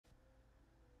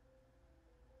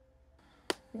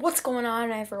What's going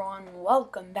on, everyone?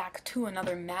 Welcome back to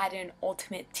another Madden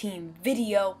Ultimate Team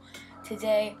video.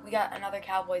 Today we got another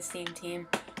Cowboys team.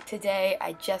 Today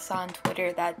I just saw on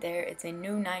Twitter that there is a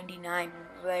new 99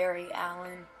 Larry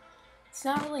Allen. It's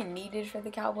not really needed for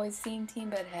the Cowboys team,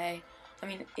 but hey, I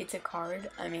mean it's a card.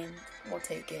 I mean we'll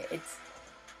take it.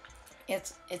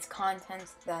 It's content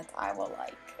that I will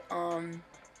like.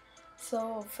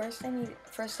 So first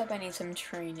up I need some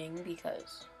training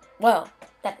because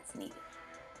that is needed.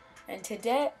 And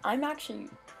today, I'm actually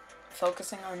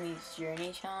focusing on these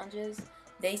journey challenges.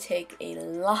 They take a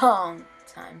long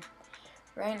time.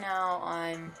 Right now,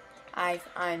 I'm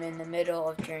in the middle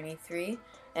of journey 3,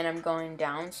 and I'm going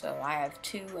down. So I have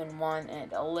 2 and 1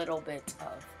 and a little bit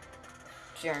of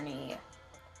journey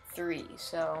 3.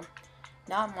 So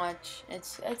not much.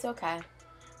 It's okay.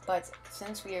 But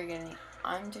since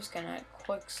I'm just gonna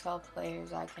quick sell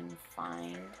players I can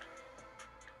find.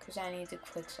 Because I need to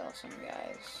quick sell some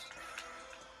guys.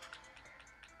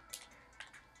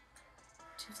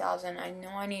 2,000. I know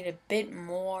I need a bit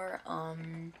more.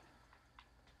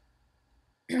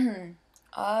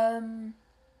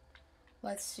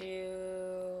 Let's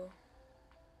do.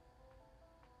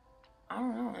 I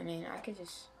don't know. I mean, I could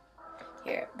just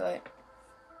here, but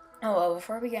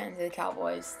before we get into the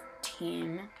Cowboys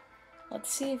team,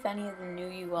 let's see if any of the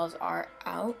new ULs are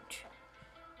out.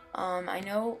 I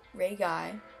know Larry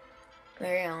Allen,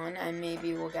 and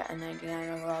maybe we'll get a 99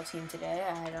 overall team today.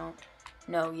 I don't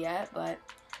know yet, but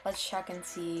let's check and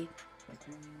see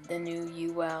the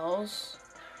new ULs.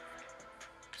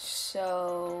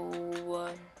 So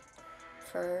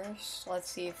first, let's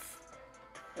see if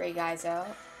Ray Guy's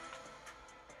out.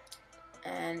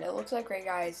 And it looks like Ray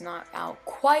Guy is not out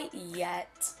quite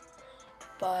yet.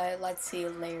 But let's see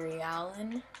Larry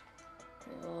Allen.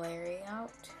 Larry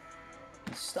out.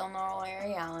 Still no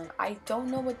Larry Allen. I don't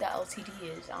know what the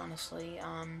LTD is, honestly.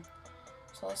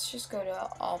 So let's just go to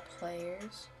all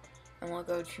players, and we'll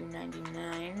go to 99,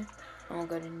 and we'll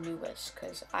go to newest,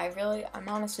 because I'm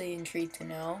honestly intrigued to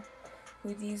know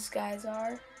who these guys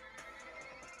are.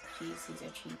 Jeez, these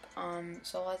are cheap.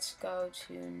 So let's go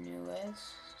to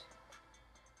newest.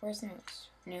 Where's newest?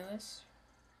 Newest.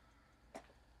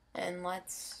 And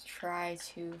let's try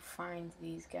to find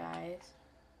these guys.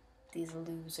 These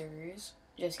losers.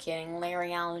 Just kidding.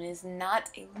 Larry Allen is not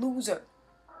a loser.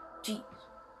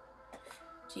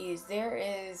 Jeez,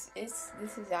 this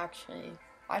is actually,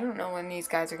 I don't know when these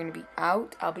guys are going to be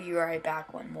out. I'll be right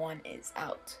back when one is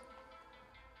out.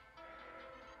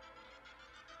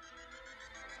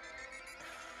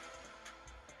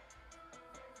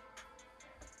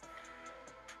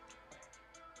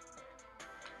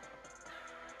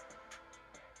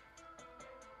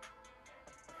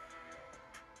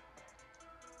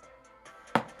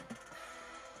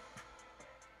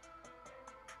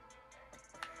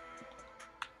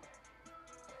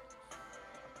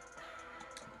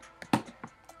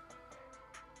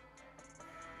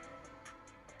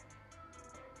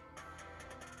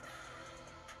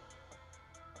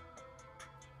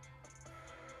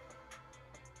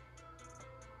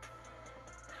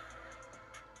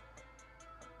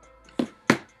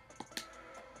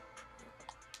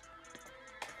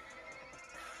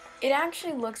 It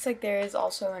actually looks like there is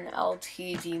also an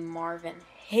LTD Marvin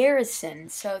Harrison,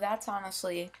 so that's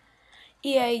honestly,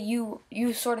 EA, you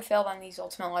sort of failed on these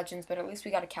Ultimate Legends, but at least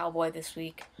we got a Cowboy this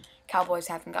week. Cowboys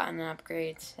haven't gotten an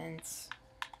upgrade since,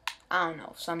 I don't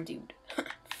know, some dude.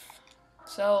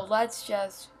 So let's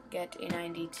just get a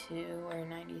 92 or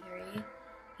 93.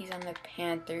 He's on the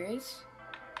Panthers.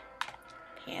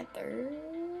 Okay,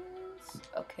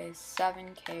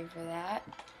 7K for that.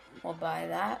 We'll buy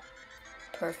that.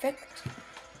 Perfect.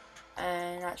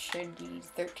 And that should be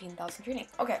 13,000 training.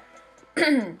 Okay.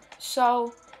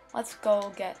 So let's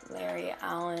go get Larry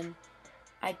Allen.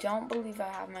 I don't believe I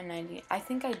have my 90. I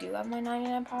think I do have my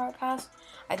 99 power pass.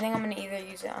 I think I'm going to either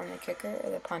use it on the kicker or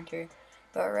the punter.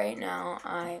 But right now,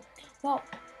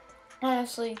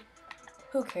 honestly,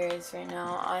 who cares right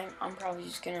now? I'm probably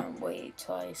just going to wait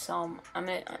till I sell them.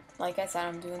 Like I said,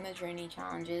 I'm doing the journey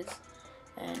challenges.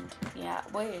 And yeah,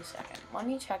 wait a second. Let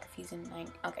me check if he's in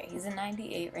 90. Okay, he's in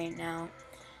 98 right now.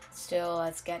 Still,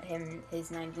 let's get him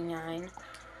his 99.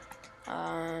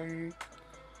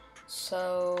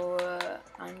 So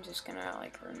I'm just gonna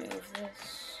remove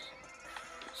this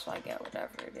so I get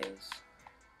whatever it is.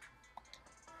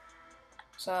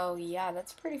 So yeah,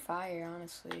 that's pretty fire,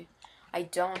 honestly. I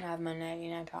don't have my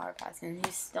 99 power pass, and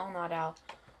he's still not out.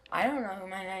 I don't know who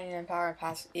my 99 power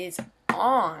pass is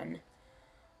on.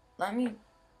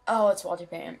 Oh, it's Walter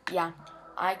Payton. Yeah,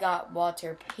 I got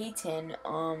Walter Payton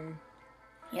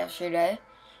yesterday.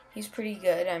 He's pretty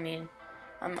good. I mean,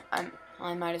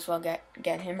 I might as well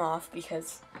get him off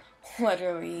because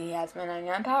literally he has my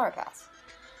 99 power pass.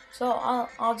 So I'll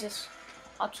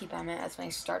keep him as my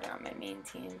starter on my main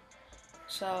team.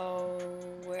 So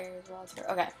where's Walter?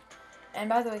 Okay. And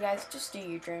by the way, guys, just do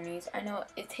your journeys. I know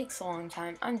it takes a long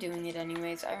time. I'm doing it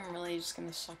anyways. I'm really just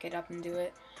gonna suck it up and do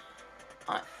it.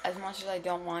 As much as I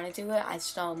don't want to do it, I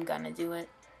still am gonna do it.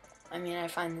 I mean, I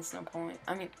find there's no point.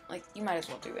 I mean, like, you might as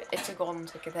well do it. It's a golden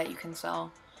ticket that you can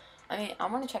sell. I mean, I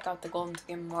want to check out the golden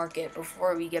ticket market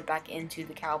before we get back into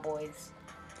the Cowboys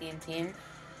team.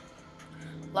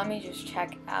 Let me just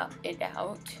check it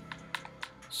out.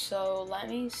 So let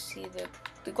me see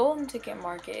the golden ticket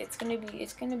market. It's gonna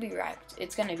be wrecked.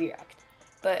 It's gonna be wrecked,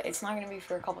 but it's not gonna be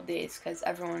for a couple days because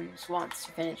everyone wants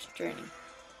to finish the journey.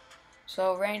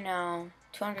 So right now,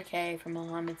 200k for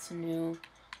Mohamed Sanu.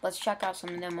 Let's check out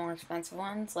some of the more expensive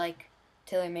ones, like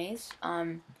Taylor Mays.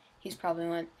 He probably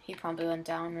went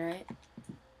down, right?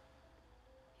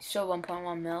 He's still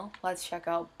 1.1 mil. Let's check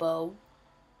out Bo.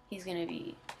 He's still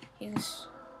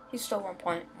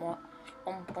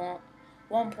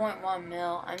 1.1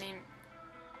 mil. I mean,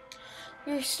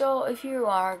 if you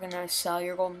are gonna sell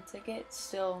your golden ticket,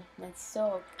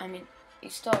 I mean,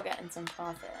 you're still getting some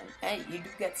profit. And you do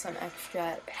get some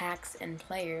extra packs and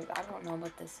players. I don't know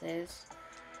what this is.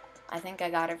 I think I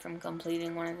got it from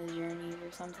completing one of the journeys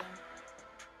or something.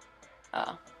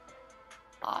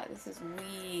 This is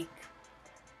weak.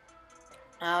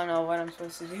 I don't know what I'm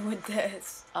supposed to do with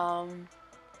this. I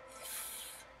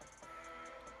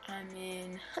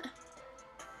mean,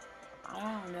 I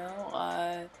don't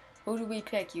know. Who do we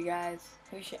pick, you guys?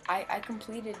 I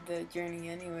completed the journey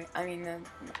anyway. I mean,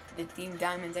 the Team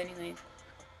Diamonds anyway.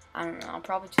 I don't know. I'll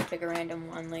probably just pick a random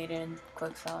one later and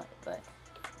quick sell it, but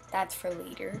that's for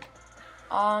later.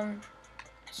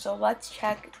 So let's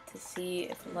check to see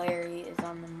if Larry is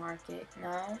on the market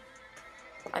now.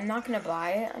 I'm not gonna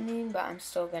buy it, but I'm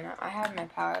still gonna. I have my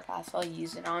power pass, so I'll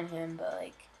use it on him, but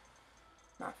like,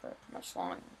 not for much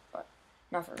long, but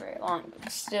not for very long, but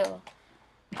still.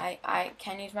 I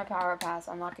can use my power pass.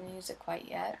 I'm not gonna use it quite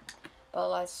yet, but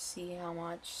let's see how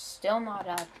much. Still not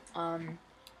up.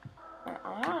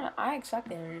 I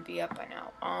expected him to be up by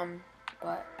now.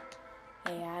 But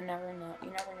hey, I never know.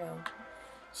 You never know.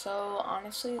 So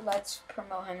honestly, let's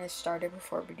promote him as starter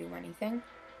before we do anything.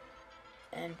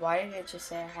 And why did it just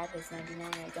say I had his 99?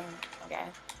 I don't. Okay.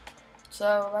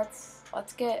 So let's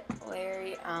get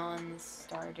Larry Allen the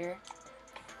starter.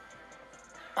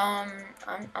 I'm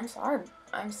sorry,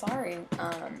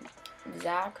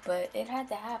 Zach, but it had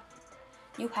to happen.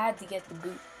 You had to get the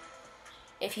boot.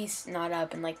 If he's not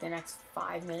up in like the next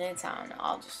 5 minutes, I don't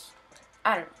know.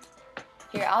 I don't know.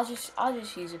 Here, I'll just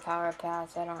use a power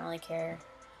pass. I don't really care.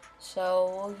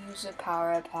 So we'll use a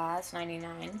power pass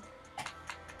 99.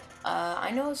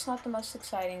 I know it's not the most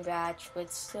exciting batch,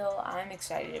 but still, I'm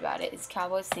excited about it. It's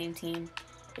Cowboys team.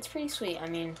 It's pretty sweet.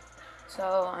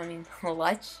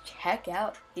 Let's check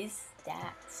out his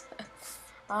stats.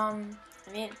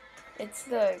 It's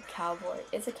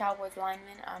a Cowboys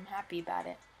lineman. I'm happy about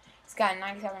it. He's got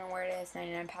 97 awareness,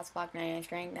 99 pass block, 99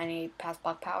 strength, 98 pass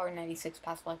block power, 96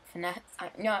 pass block finesse.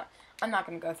 I'm not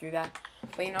gonna go through that.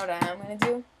 But you know what I am gonna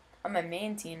do? On my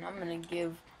main team, I'm gonna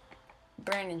give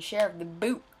Brandon Sheriff the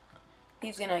boot.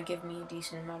 He's gonna give me a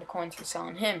decent amount of coins for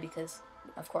selling him because,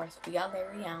 of course, we got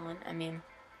Larry Allen. And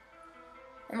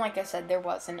like I said, there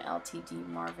was an LTD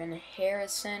Marvin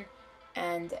Harrison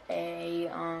and a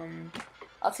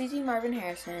LTD Marvin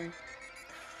Harrison,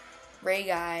 Ray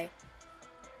Guy,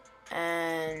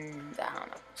 and I don't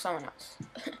know, someone else.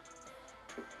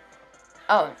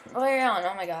 Oh, Larry Allen.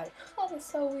 Oh my God, that is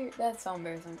so weird. That's so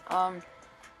embarrassing.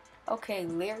 Okay,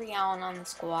 Larry Allen on the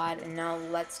squad, and now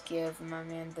let's give my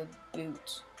man the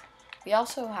boot. We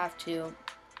also have to.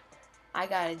 I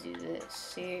gotta do this.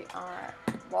 See,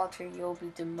 Walter, you'll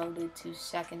be demoted to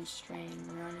second string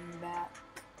running back.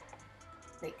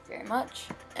 Thank you very much.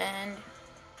 And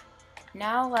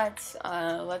now let's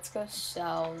go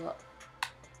sell.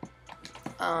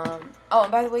 Oh,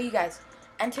 and by the way, you guys,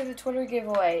 enter the Twitter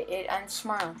giveaway. It ends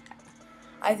tomorrow.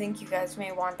 I think you guys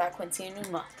may want that Quincy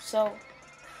Enuma. So,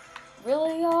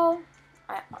 really, y'all,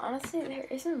 honestly, there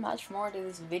isn't much more to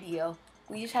this video.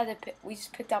 We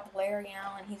just picked up Larry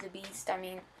Allen. He's a beast. I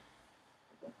mean,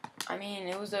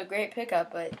 it was a great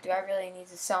pickup, but do I really need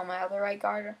to sell my other right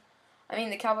guard?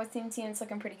 The Cowboys team is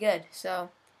looking pretty good. So,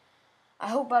 I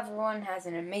hope everyone has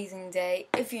an amazing day.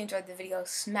 If you enjoyed the video,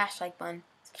 smash like button,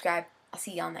 subscribe. I'll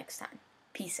see y'all next time.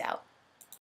 Peace out.